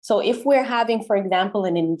So if we're having, for example,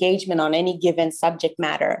 an engagement on any given subject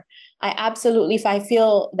matter, I absolutely, if I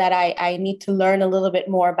feel that I need to learn a little bit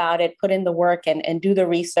more about it, put in the work and do the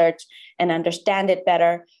research and understand it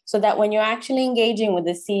better, so that when you're actually engaging with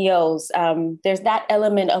the CEOs, there's that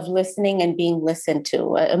element of listening and being listened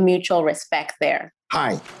to, a mutual respect there.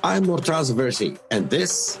 Hi, I'm Murtaza Versi, and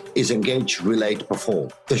this is Engage, Relate, Perform,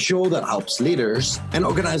 the show that helps leaders and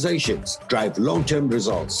organizations drive long-term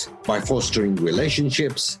results by fostering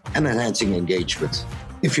relationships and enhancing engagement.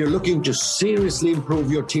 If you're looking to seriously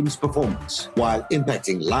improve your team's performance while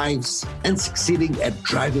impacting lives and succeeding at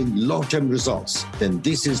driving long-term results, then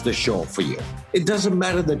this is the show for you. It doesn't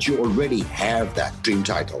matter that you already have that dream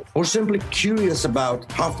title or simply curious about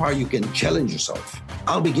how far you can challenge yourself.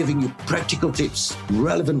 I'll be giving you practical tips,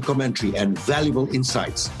 relevant commentary, and valuable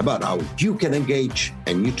insights about how you can engage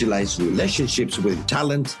and utilize relationships with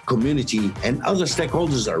talent, community, and other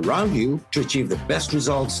stakeholders around you to achieve the best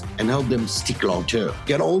results and help them stick long term.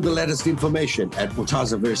 Get all the latest information at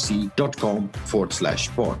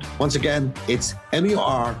murtazaversi.com/pod. Once again, it's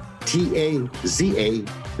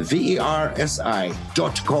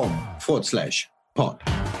murtazaversi.com/pod.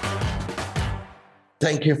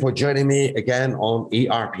 Thank you for joining me again on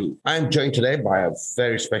ERP. I'm joined today by a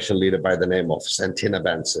very special leader by the name of Santina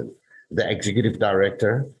Benson, the Executive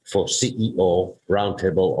Director for CEO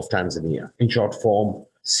Roundtable of Tanzania, in short form,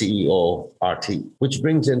 CEO RT, which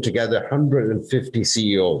brings in together 150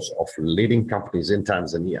 CEOs of leading companies in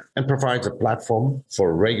Tanzania and provides a platform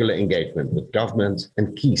for regular engagement with government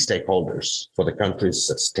and key stakeholders for the country's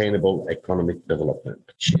sustainable economic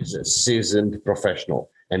development. She's a seasoned professional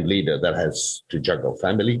and leader that has to juggle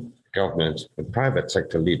family, government, and private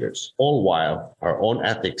sector leaders, all while her own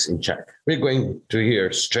ethics in check. We're going to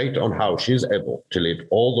hear straight on how she's able to lead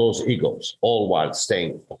all those egos, all while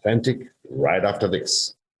staying authentic right after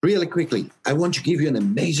this. Really quickly, I want to give you an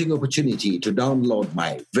amazing opportunity to download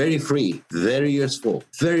my very free, very useful,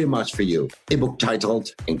 very much for you ebook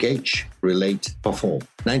titled Engage, Relate, Perform,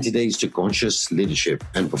 90 Days to Conscious Leadership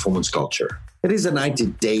and Performance Culture. It is a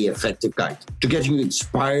 90-day effective guide to get you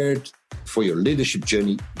inspired for your leadership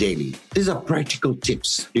journey daily. These are practical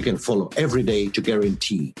tips you can follow every day to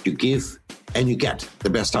guarantee you give and you get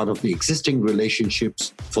the best out of the existing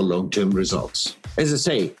relationships for long-term results. As I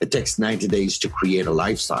say, it takes 90 days to create a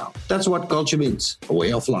lifestyle. That's what culture means, a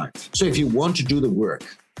way of life. So if you want to do the work,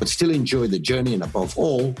 but still enjoy the journey and above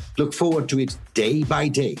all, look forward to it day by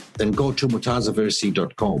day, then go to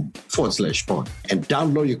murtazaversi.com/pod and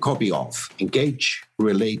download your copy of Engage,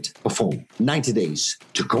 Relate, Perform, 90 Days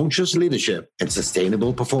to Conscious Leadership and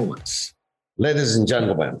Sustainable Performance. Ladies and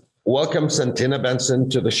gentlemen, welcome Santina Benson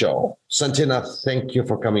to the show. Santina, thank you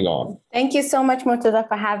for coming on. Thank you so much, Murtaza,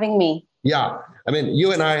 for having me. Yeah, I mean,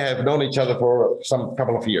 you and I have known each other for some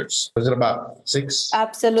couple of years. Was it about 6?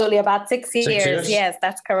 Absolutely, about 6 years. 6 years? Yes,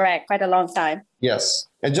 that's correct. Quite a long time. Yes.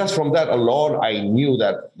 And just from that alone, I knew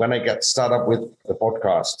that when I get started with the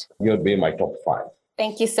podcast, you'd be in my top 5.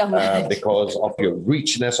 Thank you so much. Because of your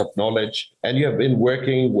richness of knowledge. And you have been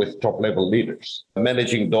working with top-level leaders,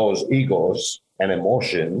 managing those egos and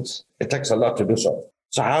emotions. It takes a lot to do so.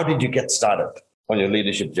 So how did you get started on your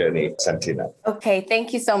leadership journey, Santina? Okay,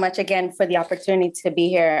 thank you so much again for the opportunity to be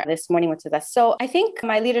here this morning with us. So I think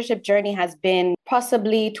my leadership journey has been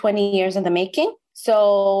possibly 20 years in the making.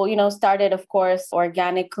 So, started, of course,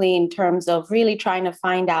 organically in terms of really trying to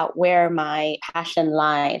find out where my passion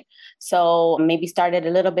lied. So maybe started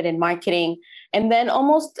a little bit in marketing. And then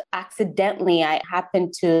almost accidentally, I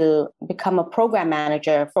happened to become a program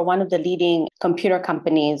manager for one of the leading computer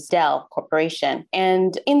companies, Dell Corporation.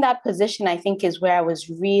 And in that position, I think is where I was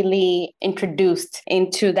really introduced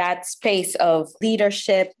into that space of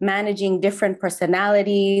leadership, managing different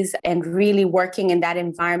personalities, and really working in that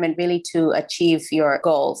environment really to achieve your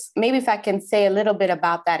goals. Maybe if I can say a little bit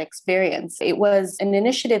about that experience. It was an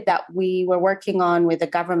initiative that we were working on with the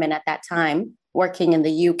government at that time, working in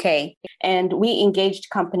the UK, and we engaged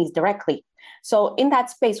companies directly. So in that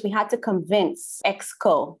space, we had to convince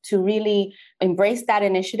ExCo to really embrace that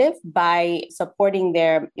initiative by supporting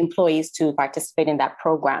their employees to participate in that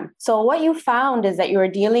program. So what you found is that you were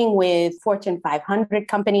dealing with Fortune 500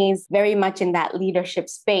 companies, very much in that leadership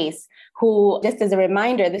space, who, just as a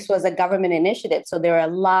reminder, this was a government initiative. So there are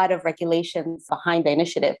a lot of regulations behind the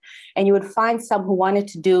initiative. And you would find some who wanted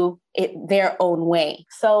to do it their own way.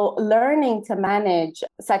 So learning to manage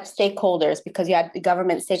such stakeholders, because you had the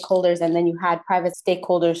government stakeholders and then you had private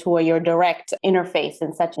stakeholders who are your direct interface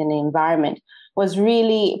in such an environment, was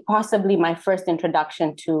really possibly my first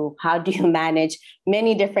introduction to how do you manage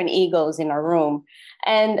many different egos in a room.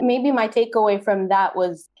 And maybe my takeaway from that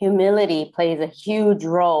was humility plays a huge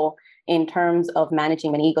role in terms of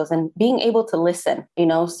managing many egos and being able to listen,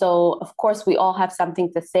 So of course, we all have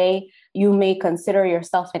something to say. You may consider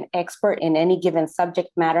yourself an expert in any given subject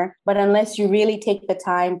matter, but unless you really take the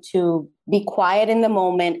time to be quiet in the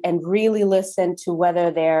moment and really listen to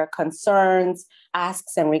whether there are concerns,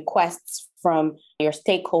 asks, and requests from your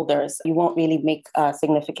stakeholders, you won't really make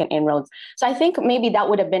significant inroads. So I think maybe that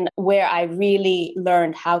would have been where I really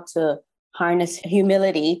learned how to harness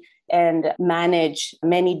humility and manage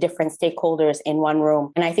many different stakeholders in one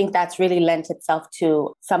room. And I think that's really lent itself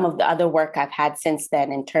to some of the other work I've had since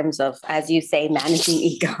then in terms of, as you say, managing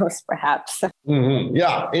egos, perhaps. Mm-hmm.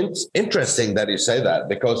 Yeah, it's interesting that you say that,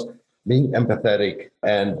 because being empathetic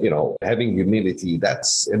and, having humility,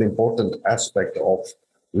 that's an important aspect of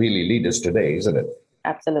really leaders today, isn't it?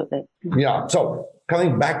 Absolutely. Yeah. So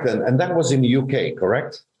coming back then, and that was in the UK,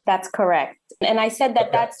 correct? That's correct. And I said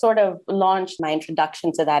that that sort of launched my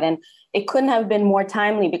introduction to that. And it couldn't have been more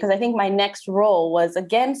timely because I think my next role was,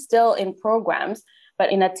 again, still in programs,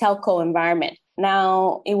 but in a telco environment.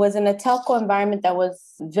 Now, it was in a telco environment that was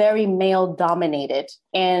very male dominated.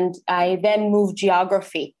 And I then moved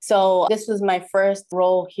geography. So this was my first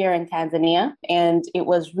role here in Tanzania. And it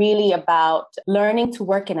was really about learning to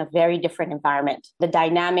work in a very different environment, the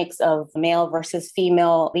dynamics of male versus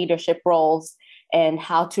female leadership roles, and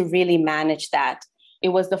how to really manage that. It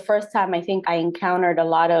was the first time I think I encountered a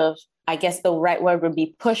lot of, I guess the right word would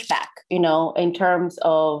be pushback, in terms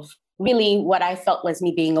of really what I felt was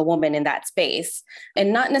me being a woman in that space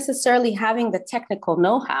and not necessarily having the technical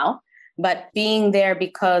know-how, but being there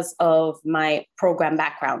because of my program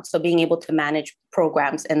background. So being able to manage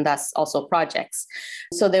programs and thus also projects.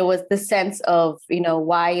 So there was the sense of,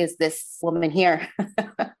 why is this woman here?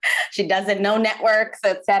 She doesn't know networks,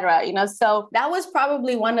 et cetera. So that was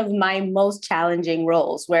probably one of my most challenging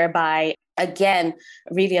roles, whereby, again,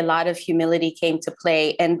 really a lot of humility came to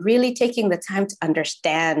play and really taking the time to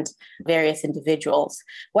understand various individuals.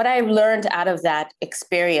 What I learned out of that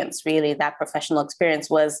experience, really, that professional experience,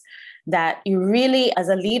 was that you really, as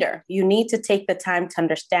a leader, you need to take the time to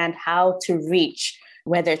understand how to reach,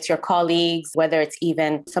 whether it's your colleagues, whether it's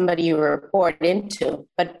even somebody you report into,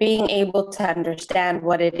 but being able to understand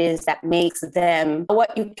what it is that makes them,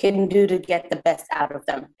 what you can do to get the best out of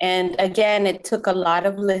them. And again, it took a lot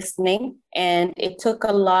of listening and it took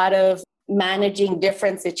a lot of managing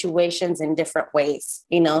different situations in different ways,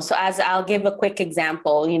 So as I'll give a quick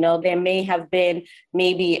example, there may have been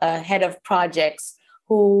maybe a head of projects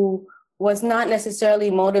who was not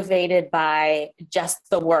necessarily motivated by just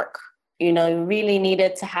the work. You really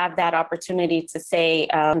needed to have that opportunity to say,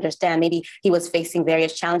 understand maybe he was facing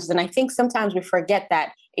various challenges. And I think sometimes we forget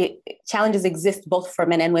that challenges exist both for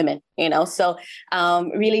men and women, So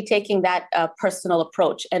really taking that personal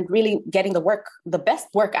approach and really getting the best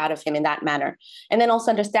work out of him in that manner. And then also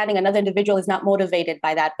understanding another individual is not motivated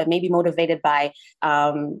by that, but maybe motivated by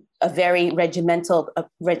a very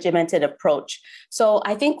regimented approach. So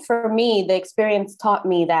I think for me, the experience taught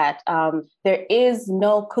me that there is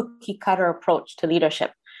no cookie cutter approach to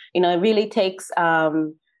leadership. It really takes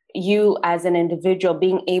you as an individual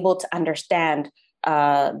being able to understand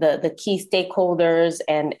the key stakeholders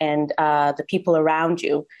and the people around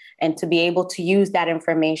you, and to be able to use that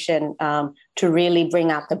information to really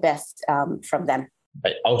bring out the best from them.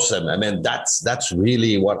 Awesome. I mean, that's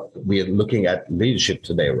really what we're looking at leadership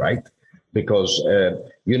today, right? Because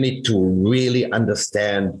you need to really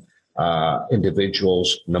understand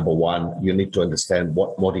individuals. Number one, you need to understand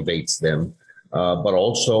what motivates them. But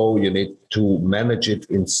also you need to manage it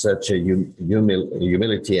in such a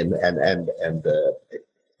humility and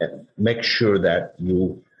make sure that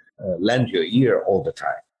you lend your ear all the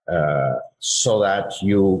time, so that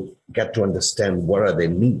you get to understand what are their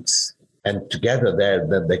needs, and together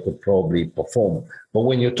then they could probably perform. But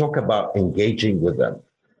when you talk about engaging with them,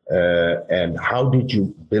 and how did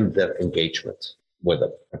you build that engagement with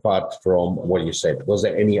them, apart from what you said? Was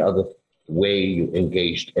there any other way you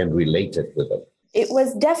engaged and related with them? It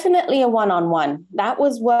was definitely a one-on-one. That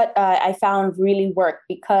was what I found really worked,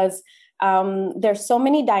 because there's so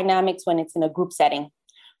many dynamics when it's in a group setting.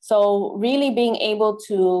 So really being able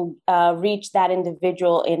to reach that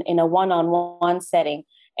individual in a one-on-one setting,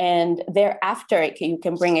 and thereafter you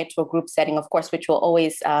can bring it to a group setting, of course, which will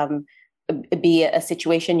always be a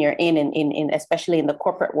situation you're in especially in the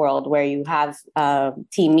corporate world where you have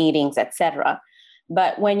team meetings, etc.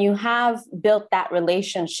 But when you have built that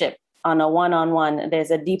relationship on a one-on-one, there's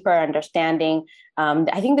a deeper understanding.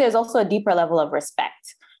 I think there's also a deeper level of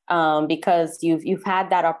respect, because you've had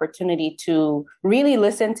that opportunity to really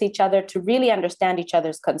listen to each other, to really understand each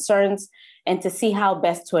other's concerns, and to see how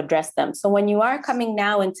best to address them. So when you are coming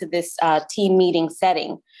now into this team meeting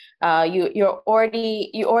setting, You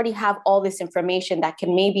already have all this information that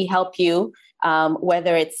can maybe help you,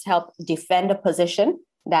 whether it's help defend a position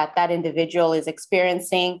that individual is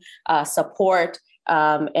experiencing, support,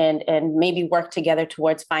 and maybe work together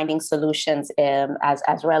towards finding solutions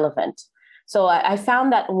as relevant. So I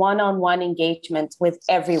found that one-on-one engagement with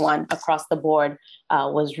everyone across the board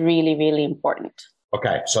was really, really important.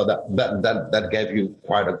 Okay, so that gave you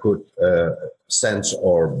quite a good sense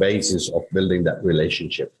or basis of building that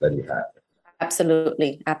relationship that you had.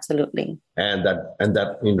 Absolutely, absolutely. And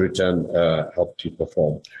that in return helped you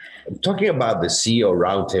perform. Talking about the CEO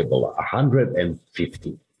roundtable,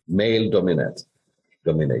 150 male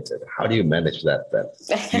dominated. How do you manage that then?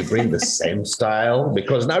 Do you bring the same style?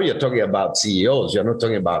 Because now you're talking about CEOs, you're not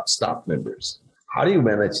talking about staff members. How do you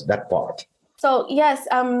manage that part? So yes,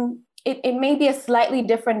 it may be a slightly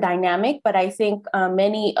different dynamic, but I think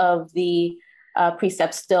many of the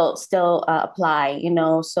precepts still apply.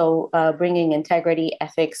 So bringing integrity,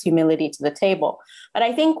 ethics, humility to the table. But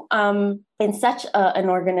I think in such an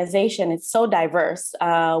organization, it's so diverse,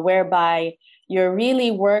 whereby you're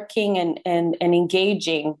really working and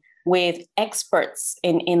engaging with experts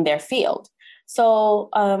in their field. So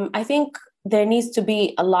I think there needs to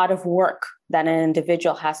be a lot of work that an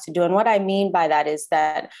individual has to do. And what I mean by that is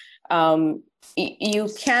that you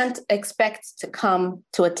can't expect to come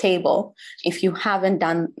to a table if you haven't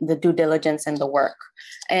done the due diligence and the work.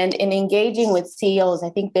 And in engaging with CEOs, I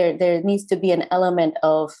think there needs to be an element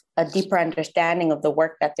of a deeper understanding of the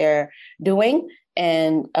work that they're doing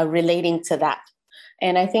and relating to that.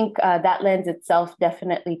 And I think that lends itself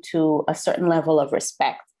definitely to a certain level of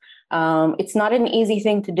respect. It's not an easy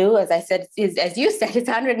thing to do. As I said, as you said, it's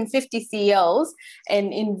 150 CEOs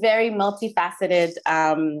and in very multifaceted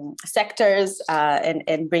sectors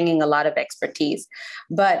and bringing a lot of expertise.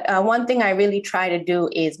 But one thing I really try to do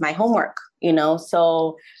is my homework,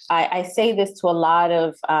 so I say this to a lot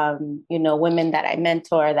of, women that I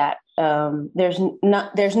mentor that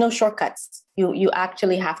there's no shortcuts. You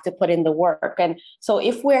actually have to put in the work. And so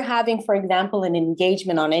if we're having, for example, an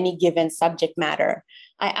engagement on any given subject matter,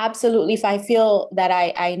 if I feel that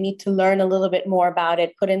I need to learn a little bit more about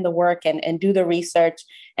it, put in the work and do the research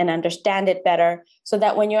and understand it better, so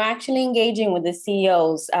that when you're actually engaging with the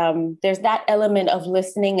CEOs, there's that element of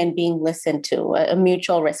listening and being listened to, a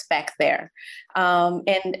mutual respect there.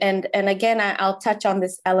 And again, I'll touch on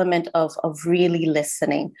this element of really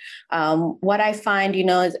listening. What I find,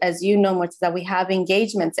 as you know, is that we have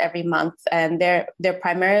engagements every month, and they're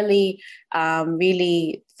primarily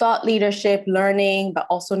really thought leadership, learning, but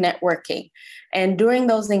also networking. And during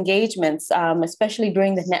those engagements, especially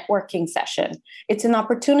during the networking session, it's an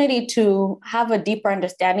opportunity to have a deeper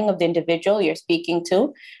understanding of the individual you're speaking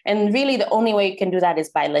to. And really, the only way you can do that is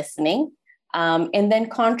by listening and then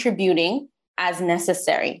contributing as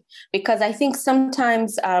necessary. Because I think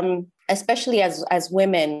sometimes, especially as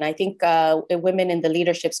women, I think women in the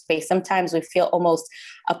leadership space, sometimes we feel almost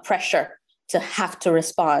a pressure to have to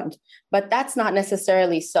respond. But that's not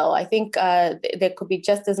necessarily so. I think there could be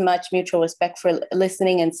just as much mutual respect for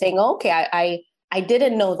listening and saying, okay, I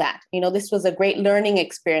didn't know that. This was a great learning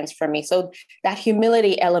experience for me. So that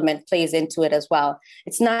humility element plays into it as well.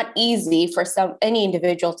 It's not easy for any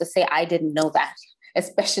individual to say, I didn't know that,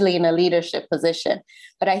 especially in a leadership position.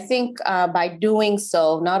 But I think by doing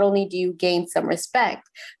so, not only do you gain some respect,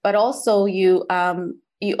 but also you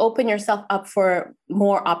open yourself up for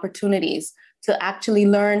more opportunities to actually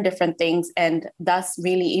learn different things, and thus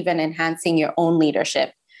really even enhancing your own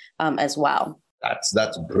leadership as well.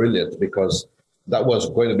 That's brilliant, because that was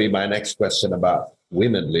going to be my next question about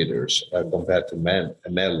women leaders compared to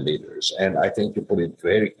male leaders. And I think you put it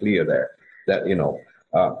very clear there that,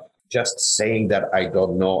 just saying that I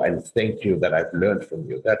don't know and thank you that I've learned from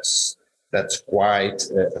you, that's quite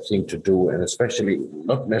a thing to do. And especially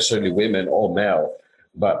not necessarily women or male,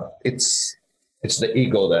 but it's the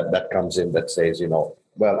ego that comes in that says,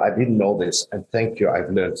 well, I didn't know this, and thank you, I've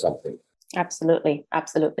learned something. Absolutely.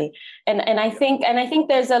 And I think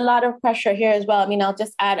there's a lot of pressure here as well. I mean, I'll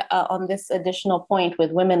just add on this additional point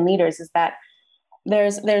with women leaders is that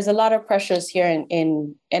there's a lot of pressures here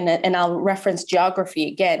and I'll reference geography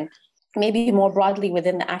again, maybe more broadly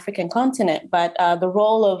within the African continent, but the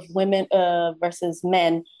role of women versus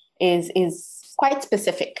men is quite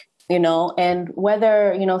specific, and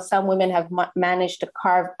whether, some women have managed to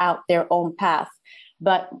carve out their own path.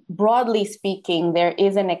 But broadly speaking, there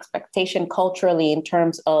is an expectation culturally in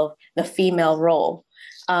terms of the female role.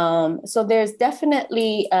 So there's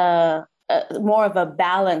definitely more of a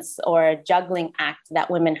balance or a juggling act that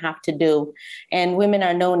women have to do. And women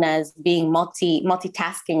are known as being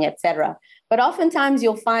multitasking, et cetera. But oftentimes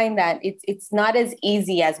you'll find that it's not as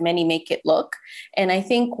easy as many make it look. And I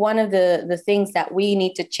think one of the things that we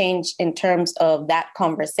need to change in terms of that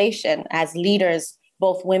conversation as leaders,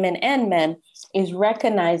 both women and men, is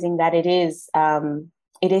recognizing that it is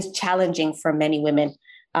challenging for many women.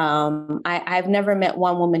 I've never met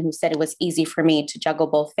one woman who said it was easy for me to juggle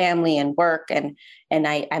both family and work, and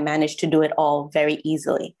I managed to do it all very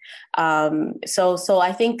easily. So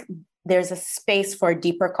I think there's a space for a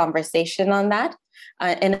deeper conversation on that.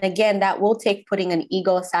 And again, that will take putting an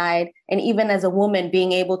ego aside. And even as a woman,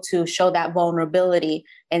 being able to show that vulnerability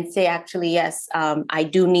and say, actually, yes, I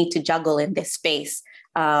do need to juggle in this space.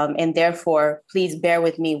 And therefore, please bear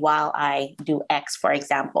with me while I do X, for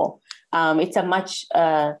example. It's a much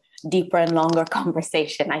deeper and longer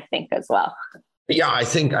conversation, I think, as well. Yeah, I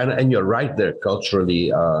think, and you're right there, culturally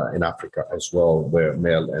in Africa as well, where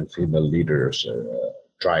male and female leaders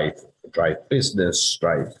drive business,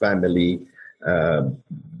 drive family.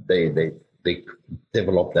 They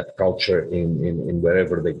develop that culture in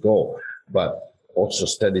wherever they go. But also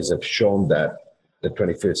studies have shown that the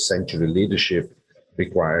 21st century leadership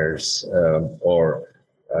requires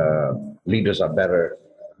leaders are better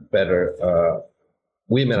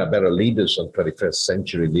women are better leaders on 21st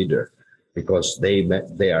century leader because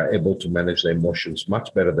they are able to manage their emotions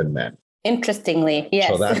much better than men. Interestingly, yes.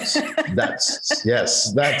 So that's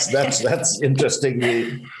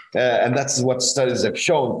interestingly, and that's what studies have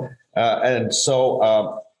shown. And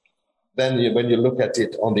so then when you look at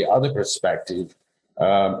it on the other perspective,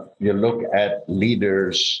 you look at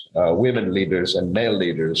leaders, women leaders and male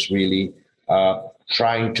leaders really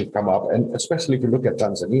trying to come up, and especially if you look at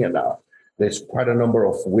Tanzania now, there's quite a number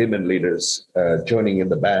of women leaders joining in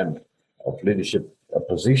the band of leadership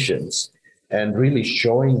positions and really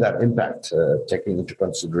showing that impact, taking into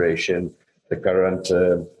consideration the current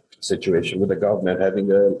situation with the government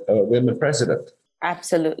having a women president.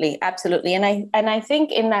 Absolutely. And I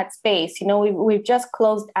think in that space, we've just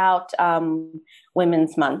closed out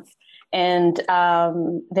Women's Month. And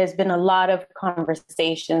there's been a lot of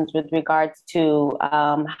conversations with regards to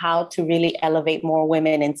how to really elevate more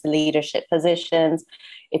women into leadership positions.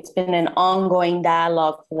 It's been an ongoing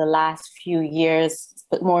dialogue for the last few years,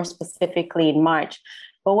 but more specifically in March.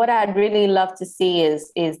 But what I'd really love to see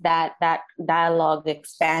is that dialogue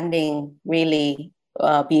expanding really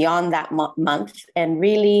beyond that month, and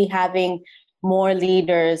really having more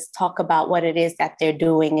leaders talk about what it is that they're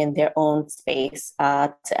doing in their own space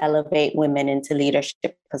to elevate women into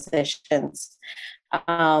leadership positions.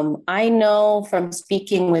 I know from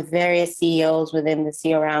speaking with various CEOs within the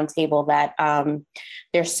CEO Roundtable that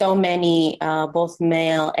there's so many both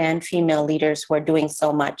male and female leaders who are doing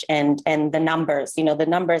so much, and the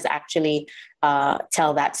numbers actually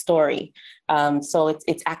tell that story. So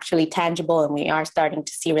it's actually tangible, and we are starting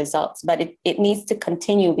to see results, but it needs to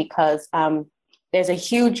continue because there's a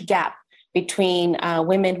huge gap between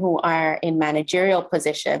women who are in managerial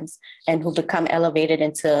positions and who become elevated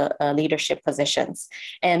into leadership positions.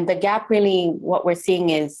 And the gap really, what we're seeing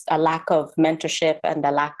is a lack of mentorship and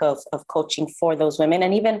a lack of coaching for those women,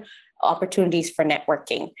 and even opportunities for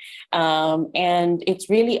networking. And it's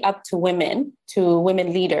really up to women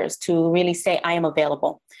leaders to really say, I am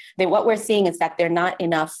available. What we're seeing is that there are not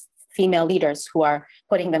enough female leaders who are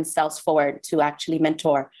putting themselves forward to actually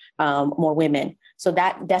mentor more women. So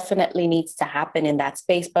that definitely needs to happen in that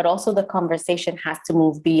space. But also the conversation has to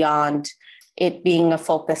move beyond it being a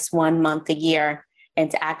focus 1 month a year,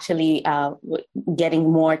 and to actually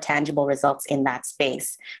getting more tangible results in that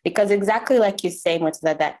space. Because exactly like you say,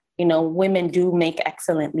 Murtaza, that women do make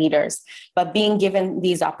excellent leaders, but being given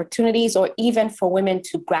these opportunities, or even for women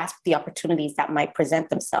to grasp the opportunities that might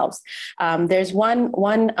present themselves. There's one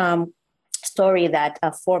story that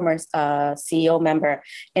a former CEO member,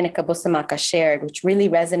 Inika Busamaka, shared, which really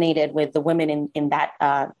resonated with the women in that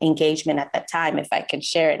engagement at that time, if I can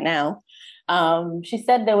share it now. She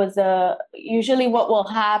said usually what will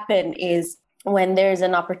happen is when there's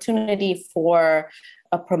an opportunity for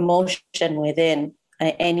a promotion within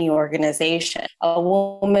any organization, a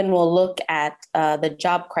woman will look at the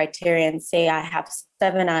job criteria and say, I have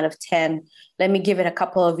 7 out of 10. Let me give it a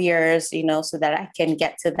couple of years, so that I can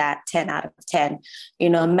get to that 10 out of 10.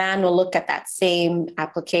 A man will look at that same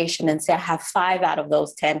application and say, I have 5 out of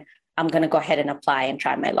those 10. I'm going to go ahead and apply and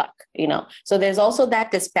try my luck, So there's also that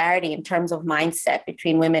disparity in terms of mindset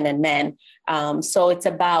between women and men. So it's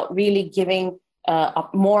about really giving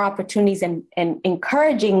more opportunities and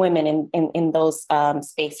encouraging women in those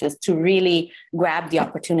spaces to really grab the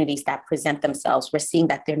opportunities that present themselves. We're seeing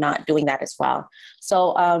that they're not doing that as well.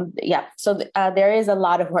 So there is a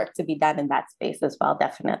lot of work to be done in that space as well,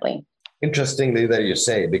 definitely. Interestingly, that you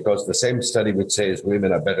say, because the same study which says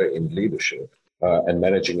women are better in leadership and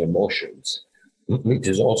managing emotions, it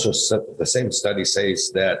is also the same study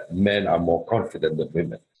says that men are more confident than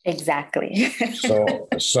women. Exactly. So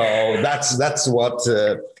that's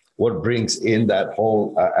what brings in that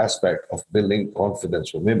whole aspect of building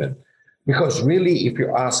confidence for women. Because really, if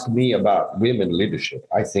you ask me about women leadership,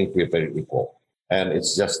 I think we're very equal, and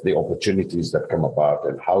it's just the opportunities that come about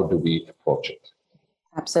and how do we approach it.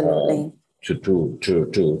 Absolutely.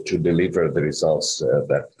 To deliver the results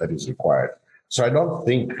that is required. So I don't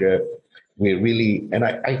think we really, and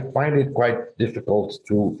I find it quite difficult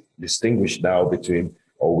to distinguish now between,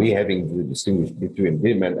 or we having to distinguish between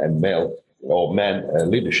women and male or men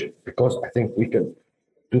leadership, because I think we can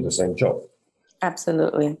do the same job.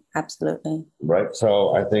 Absolutely. Absolutely. Right.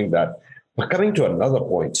 So I think that, but coming to another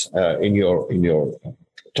point in your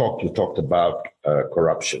talk, you talked about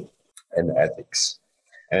corruption and ethics.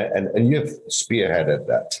 And you've spearheaded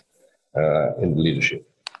that in leadership.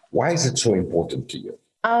 Why is it so important to you?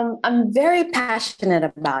 I'm very passionate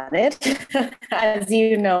about it, as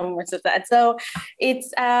you know, most of that. So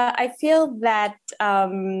it's, I feel that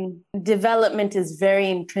development is very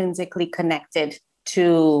intrinsically connected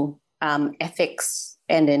to ethics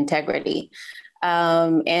and integrity.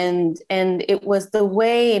 And it was the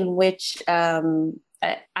way in which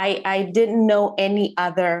I didn't know any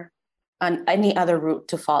other route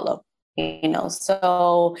to follow.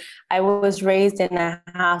 So I was raised in a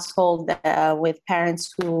household with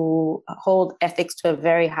parents who hold ethics to a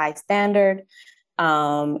very high standard,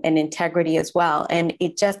 and integrity as well. And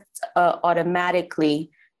it just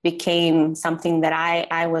automatically became something that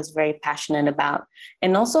I was very passionate about.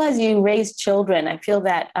 And also, as you raise children, I feel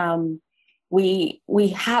that we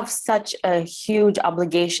have such a huge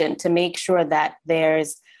obligation to make sure that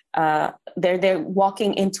they're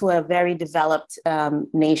walking into a very developed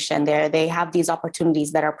nation. They have these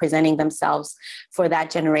opportunities that are presenting themselves for that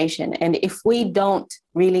generation. And if we don't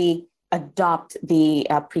really adopt the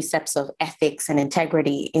precepts of ethics and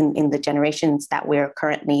integrity in the generations that we're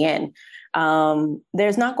currently in,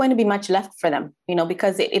 there's not going to be much left for them,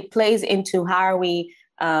 because it plays into how are we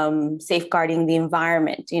safeguarding the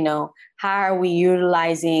environment, how are we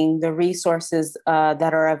utilizing the resources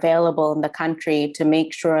that are available in the country to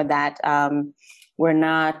make sure that we're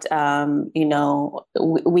not,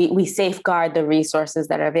 we safeguard the resources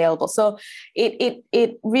that are available. So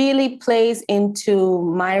it really plays into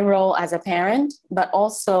my role as a parent, but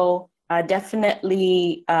also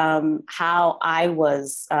definitely how I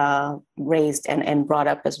was raised and brought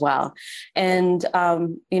up as well. And,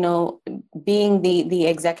 being the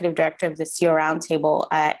executive director of the CEO Roundtable,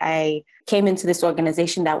 I came into this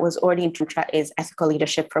organization that was already is ethical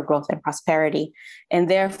leadership for growth and prosperity. And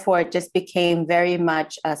therefore, it just became very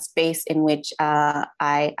much a space in which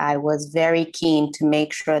I was very keen to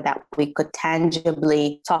make sure that we could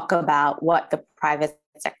tangibly talk about what the private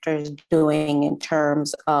sector is doing in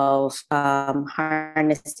terms of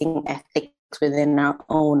harnessing ethics within our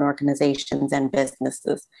own organizations and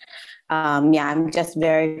businesses. I'm just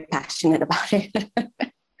very passionate about it.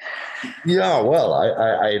 Yeah, well,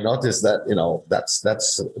 I noticed that,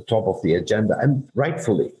 that's top of the agenda, and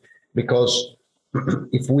rightfully, because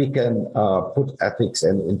if we can put ethics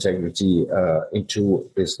and integrity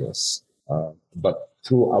into business, but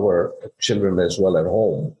through our children as well at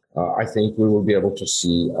home, I think we will be able to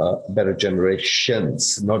see better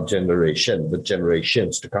generations, not generation, but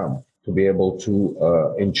generations to come, to be able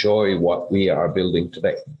to enjoy what we are building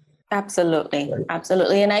today. Absolutely. Right.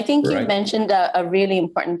 Absolutely. And I think you mentioned a really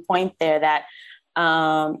important point there that,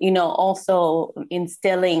 also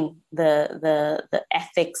instilling the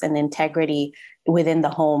ethics and integrity within the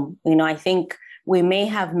home. I think we may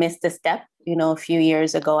have missed a step, a few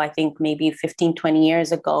years ago. I think maybe 15, 20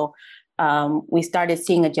 years ago, we started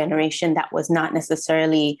seeing a generation that was not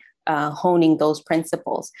necessarily honing those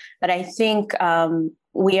principles. But I think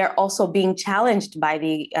we are also being challenged by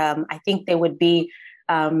I think they would be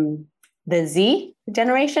the Z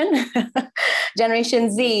generation,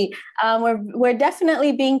 Generation Z. We're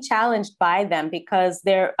definitely being challenged by them because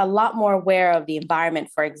they're a lot more aware of the environment,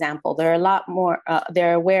 for example. They're a lot more,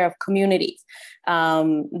 they're aware of communities.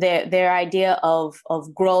 Their idea of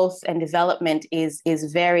growth and development is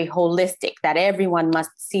very holistic, that everyone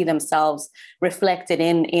must see themselves reflected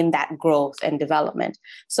in that growth and development.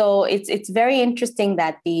 So it's very interesting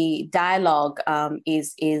that the dialogue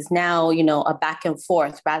is now, a back and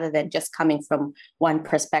forth rather than just coming from one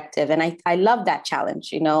perspective. And I love that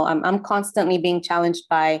challenge. I'm constantly being challenged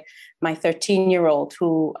by my 13-year-old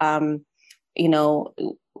who,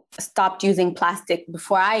 stopped using plastic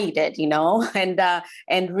before I did,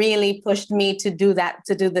 and really pushed me to do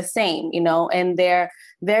the same, and they're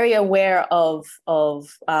very aware of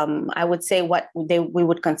I would say what we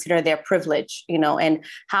would consider their privilege, and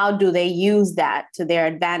how do they use that to their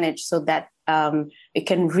advantage so that it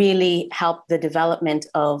can really help the development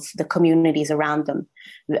of the communities around them.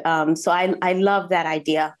 So I love that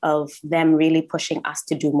idea of them really pushing us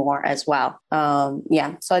to do more as well.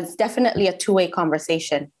 So it's definitely a two-way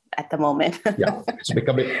conversation at the moment. Yeah, it's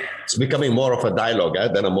becoming more of a dialogue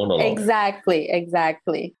than a monologue.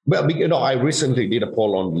 Exactly. Well, I recently did a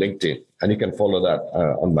poll on LinkedIn, and you can follow that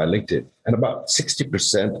on my LinkedIn. And about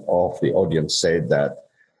 60% of the audience said that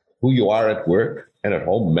who you are at work and at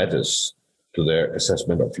home matters to their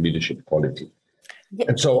assessment of leadership quality. Yeah.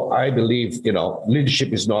 And so I believe,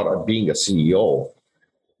 leadership is not being a CEO,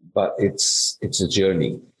 but it's a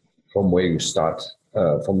journey from where you start,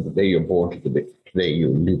 from the day you're born to the day you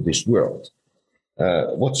leave this world.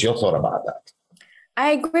 What's your thought about that?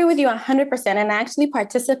 I agree with you 100%. And I actually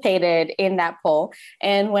participated in that poll.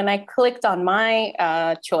 And when I clicked on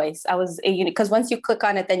my choice, I was, because once you click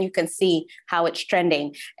on it, then you can see how it's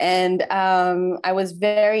trending. And I was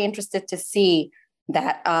very interested to see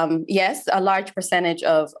that, yes, a large percentage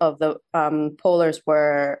of the pollers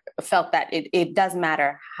felt that it does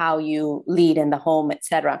matter how you lead in the home, et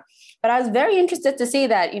cetera. But I was very interested to see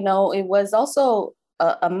that, it was also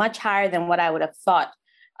a much higher than what I would have thought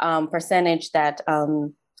percentage that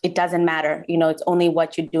it doesn't matter. It's only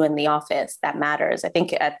what you do in the office that matters. I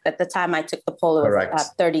think at the time I took the poll, it was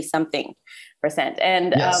 30-something percent.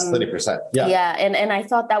 And yes, 30%. Yeah. Yeah. And I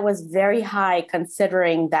thought that was very high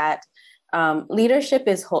considering that leadership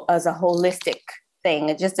is a holistic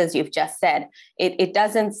thing, just as you've just said. It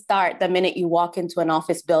doesn't start the minute you walk into an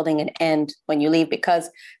office building and end when you leave, because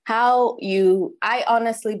I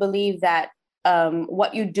honestly believe that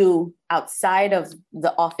what you do outside of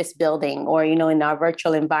the office building or, in our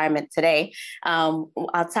virtual environment today,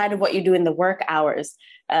 outside of what you do in the work hours,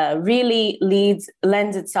 really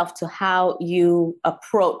lends itself to how you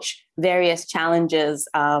approach various challenges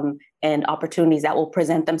and opportunities that will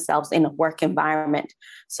present themselves in a work environment.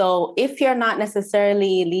 So if you're not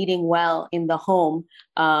necessarily leading well in the home,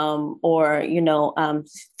 or,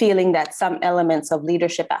 feeling that some elements of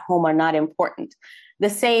leadership at home are not important, the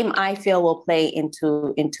same, I feel, will play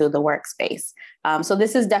into the workspace. So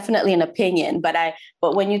this is definitely an opinion, but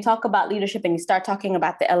when you talk about leadership and you start talking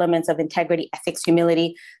about the elements of integrity, ethics,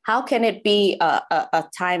 humility, how can it be a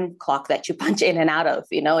time clock that you punch in and out of?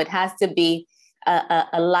 It has to be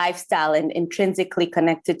a lifestyle and intrinsically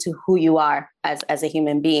connected to who you are as a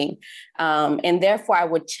human being. And therefore, I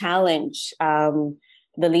would challenge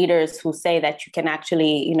the leaders who say that you can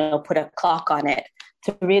actually, put a clock on it,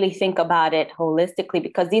 to really think about it holistically,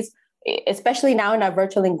 because especially now in our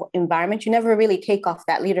virtual environment, you never really take off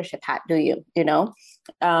that leadership hat, do you?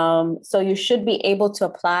 So you should be able to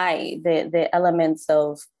apply the elements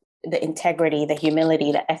of the integrity, the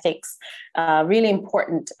humility, the ethics, really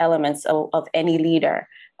important elements of any leader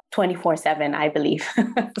 24/7, I believe.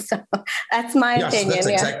 So that's my opinion. Yes, that's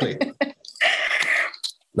exactly.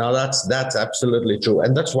 Now, that's absolutely true.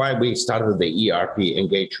 And that's why we started the ERP,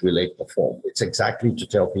 Engage, Relate, Perform. It's exactly to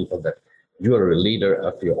tell people that you are a leader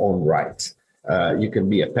of your own right. You can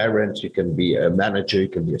be a parent, you can be a manager, you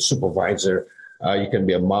can be a supervisor, you can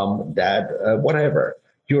be a mom, dad, whatever.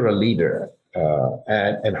 You're a leader.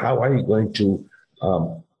 And how are you going to,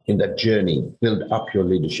 in that journey, build up your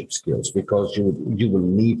leadership skills? Because you will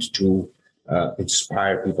need to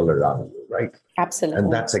inspire people around you, right? Absolutely.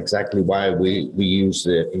 And that's exactly why we use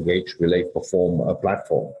the Engage, Relate, Perform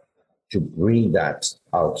platform, to bring that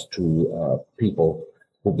out to people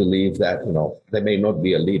who believe that, they may not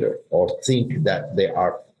be a leader, or think that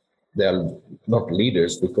they're not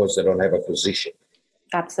leaders because they don't have a position.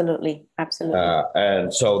 Absolutely.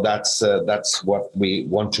 And so that's what we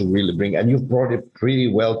want to really bring. And you've brought it pretty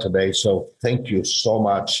well today. So thank you so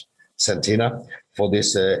much, Santina, for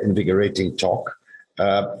this invigorating talk.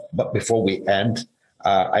 But before we end,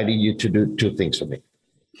 I need you to do two things for me.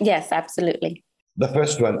 Yes, absolutely. The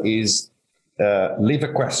first one is leave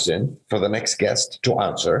a question for the next guest to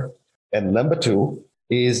answer. And number two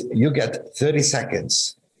is you get 30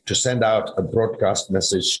 seconds to send out a broadcast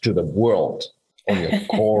message to the world on your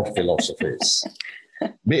core philosophies.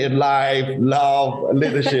 Be it life, love,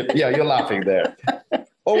 leadership. Yeah, you're laughing there.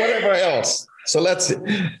 Or whatever else. So let's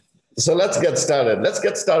get started. Let's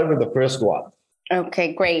get started with the first one.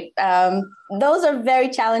 Okay, great. Those are very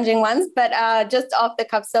challenging ones, but just off the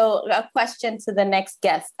cuff. So a question to the next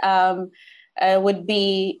guest would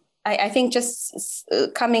be, I think just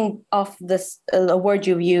coming off this, a word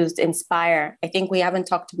you've used, inspire. I think we haven't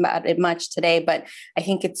talked about it much today, but I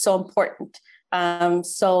think it's so important. Who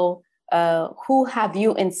have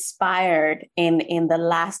you inspired in the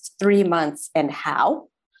last 3 months, and how?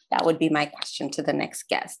 That would be my question to the next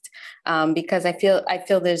guest, because I feel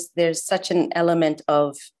there's such an element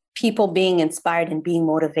of people being inspired and being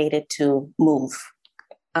motivated to move.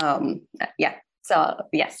 Yeah. So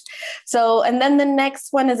yes. So, and then the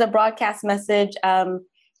next one is a broadcast message.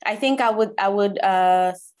 I think I would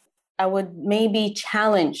maybe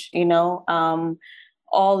challenge,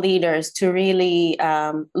 all leaders to really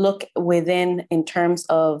look within in terms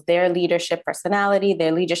of their leadership personality,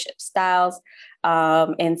 their leadership styles,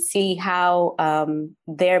 and see how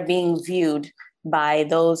they're being viewed by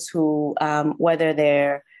those who, whether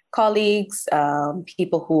they're colleagues,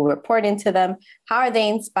 people who report into them. How are they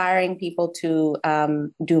inspiring people to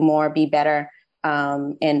do more, be better,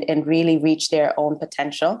 and really reach their own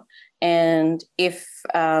potential? And if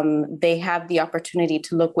they have the opportunity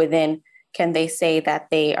to look within, can they say that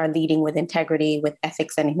they are leading with integrity, with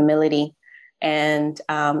ethics and humility? And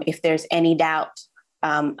if there's any doubt,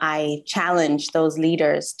 I challenge those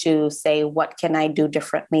leaders to say, what can I do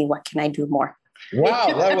differently? What can I do more?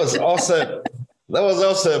 Wow, that was awesome. That was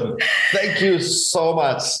awesome. Thank you so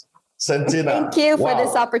much, Santina. Thank you for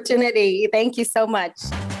this opportunity. Thank you so much.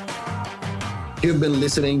 You've been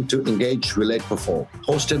listening to Engage, Relate, Perform,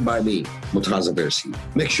 hosted by me, Murtaza Versi.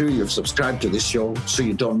 Make sure you've subscribed to this show so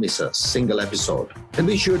you don't miss a single episode. And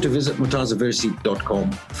be sure to visit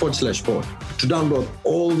murtazaversi.com/pod to download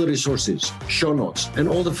all the resources, show notes, and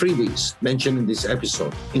all the freebies mentioned in this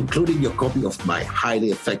episode, including your copy of my highly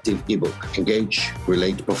effective ebook, Engage,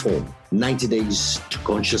 Relate, Perform, 90 Days to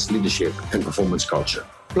Conscious Leadership and Performance Culture,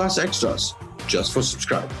 plus extras just for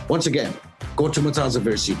subscribe. Once again, go to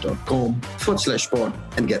murtazaversi.com/pod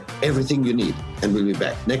and get everything you need. And we'll be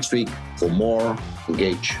back next week for more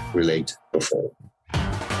Engage, Relate, Perform.